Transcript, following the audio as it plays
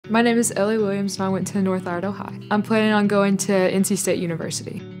My name is Elleigh Williams and I went to North Iredell High. I'm planning on going to NC State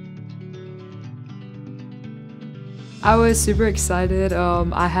University. I was super excited.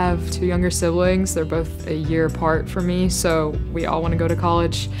 I have two younger siblings. They're both a year apart from me, so we all want to go to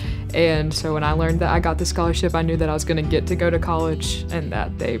college. And so when I learned that I got the scholarship, I knew that I was going to get to go to college and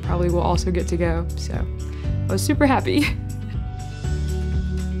that they probably will also get to go. So I was super happy.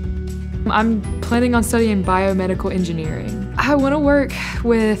 I'm planning on studying biomedical engineering. I want to work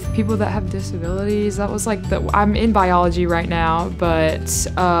with people that have disabilities. That was like I'm in biology right now, but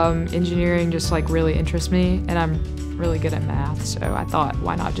engineering just like really interests me, and I'm really good at math, so I thought,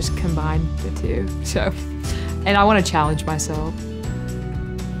 why not just combine the two? And I want to challenge myself.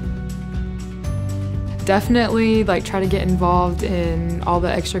 Definitely like try to get involved in all the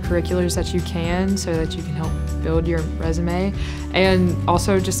extracurriculars that you can so that you can help build your resume, and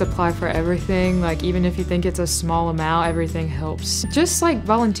also just apply for everything. Like even if you think it's a small amount, everything helps. Just like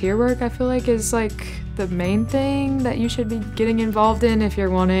volunteer work, I feel like is like the main thing that you should be getting involved in if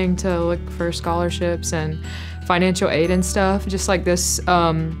you're wanting to look for scholarships and financial aid and stuff. Just like this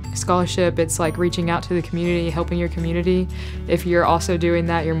scholarship, it's like reaching out to the community, helping your community. If you're also doing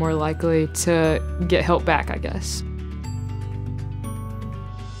that, you're more likely to get help back, I guess.